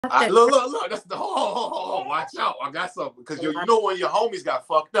Look. That's the watch out. I got something because you know when your homies got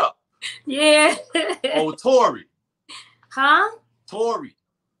fucked up. Yeah. Oh, Tory. Huh? Tory.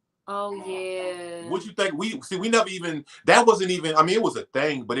 Oh yeah. What you think? We never even. That wasn't even. I mean, it was a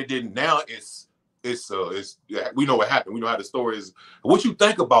thing, but it didn't. Now it's. Yeah, we know what happened. We know how the story is. What you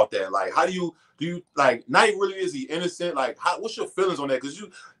think about that? Like, how do you like? Not really is he innocent? Like, what's your feelings on that? Because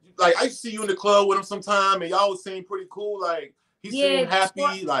like, I see you in the club with him sometime, and y'all seem pretty cool. Like, he seemed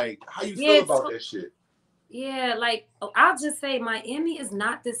happy. Like, how you feel about that shit? Yeah, like I'll just say Miami is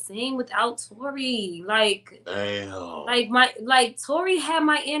not the same without Tory. Like, damn. Like Tory had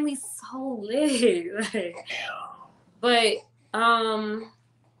Miami so lit. Like, but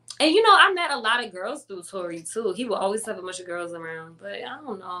and you know, I met a lot of girls through Tory too. He would always have a bunch of girls around. But I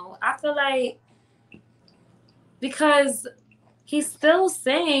don't know. I feel like because he's still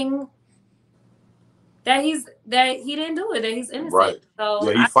saying that he didn't do it, that he's innocent. Right. So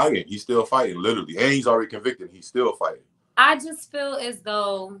yeah, he's fighting. He's still fighting, literally. And he's already convicted. He's still fighting. I just feel as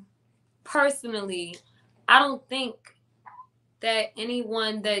though, personally, I don't think that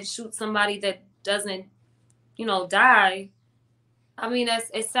anyone that shoots somebody that doesn't, you know, die. I mean,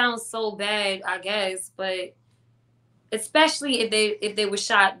 it sounds so bad, I guess, but especially if they were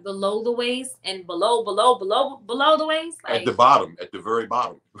shot below the waist and below the waist, like, at the bottom, at the very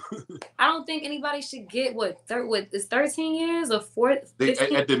bottom. I don't think anybody should get what is 13 years or 4.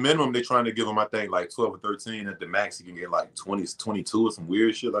 At the minimum, they're trying to give him, I think, like 12 or 13. At the max, he can get like 20, 22 or some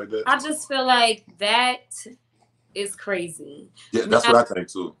weird shit like that. I just feel like that is crazy. Yeah, that's what I think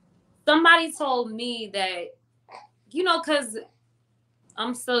too. Somebody told me that, you know, because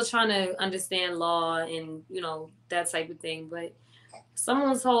I'm still trying to understand law and, you know, that type of thing. But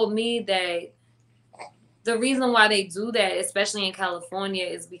someone told me that the reason why they do that, especially in California,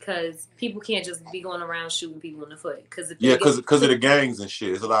 is because people can't just be going around shooting people in the foot. Because of the gangs and shit.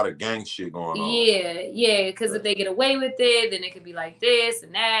 There's a lot of gang shit going on. Yeah. Because if they get away with it, then it could be like this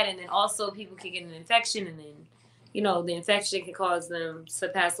and that. And then also people can get an infection. And then, you know, the infection can cause them to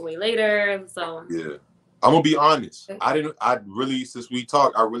pass away later. So yeah. I'm gonna be honest. I really, since we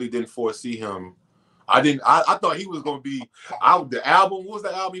talked, I really didn't foresee him. I thought he was gonna be out. The album, what was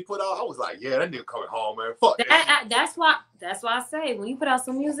the album he put out? I was like, yeah, that nigga coming home, man. Fuck that. That's why I say when you put out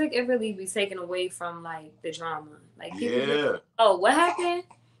some music, it really be taken away from like the drama. Like people oh, what happened?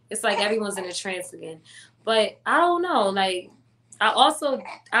 It's like everyone's in a trance again. But I don't know. Like I also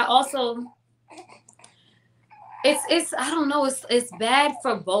it's I don't know, it's bad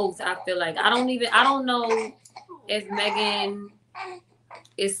for both. I feel like I don't know if Megan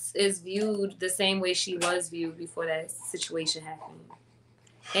is viewed the same way she was viewed before that situation happened.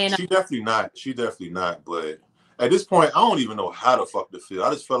 And she definitely not. But at this point, I don't even know how the fuck to feel.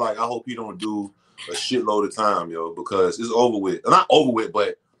 I just feel like I hope he don't do a shitload of time, yo, because it's over with. Not over with,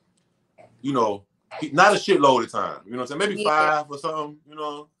 but you know, not a shitload of time. You know what I'm saying? Maybe 5 or something. You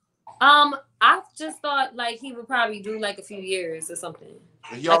know. I just thought like he would probably do like a few years or something.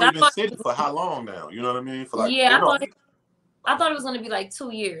 He already been sitting for how long now? You know what I mean? For like I thought it was gonna be like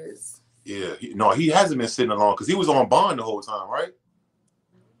 2 years. Yeah, he hasn't been sitting long because he was on bond the whole time, right?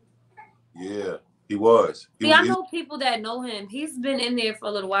 Yeah, he was. I know people that know him. He's been in there for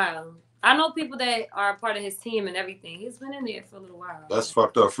a little while. I know people that are part of his team and everything. He's been in there for a little while. That's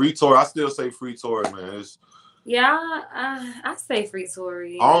fucked up. Free Tory. I still say free Tory, man. I say free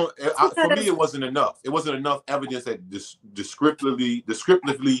Tory. For me, it wasn't enough. It wasn't enough evidence that descriptively,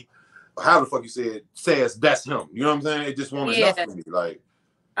 how the fuck you say it, says that's him. You know what I'm saying? It just wasn't enough for me. Like,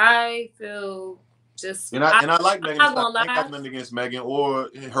 I feel just. And I like Megan. I ain't got nothing against Megan or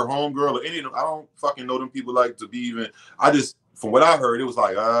her homegirl or any of them. I don't fucking know them people like to be even. I just, from what I heard, it was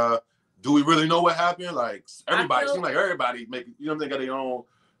like, do we really know what happened? Like everybody seemed like everybody making, you know, they got their own.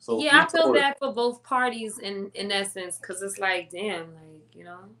 So yeah, I feel bad for both parties in that sense, because it's like, damn, like, you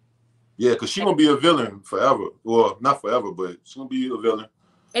know. Yeah, because she's gonna be a villain forever. Well, not forever, but she's gonna be a villain.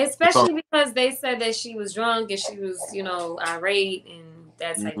 Especially because they said that she was drunk and she was, you know, irate and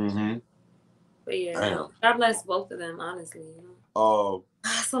that type of thing. But yeah, God bless both of them, honestly. You know?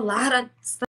 That's a lot of stuff.